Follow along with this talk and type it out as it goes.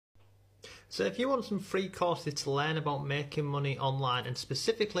So if you want some free courses to learn about making money online and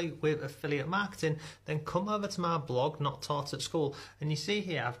specifically with affiliate marketing, then come over to my blog, Not Taught at School. And you see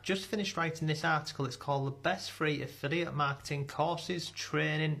here, I've just finished writing this article. It's called The Best Free Affiliate Marketing Courses,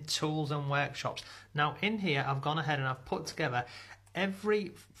 Training, Tools and Workshops. Now in here, I've gone ahead and I've put together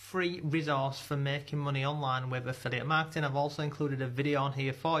every free resource for making money online with affiliate marketing. I've also included a video on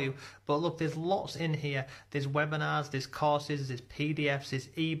here for you, but look, there's lots in here. There's webinars, there's courses, there's PDFs, there's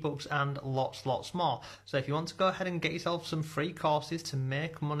ebooks and lots more. So if you want to go ahead and get yourself some free courses to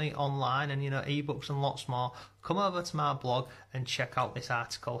make money online and ebooks and lots more, come over to my blog and check out this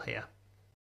article here.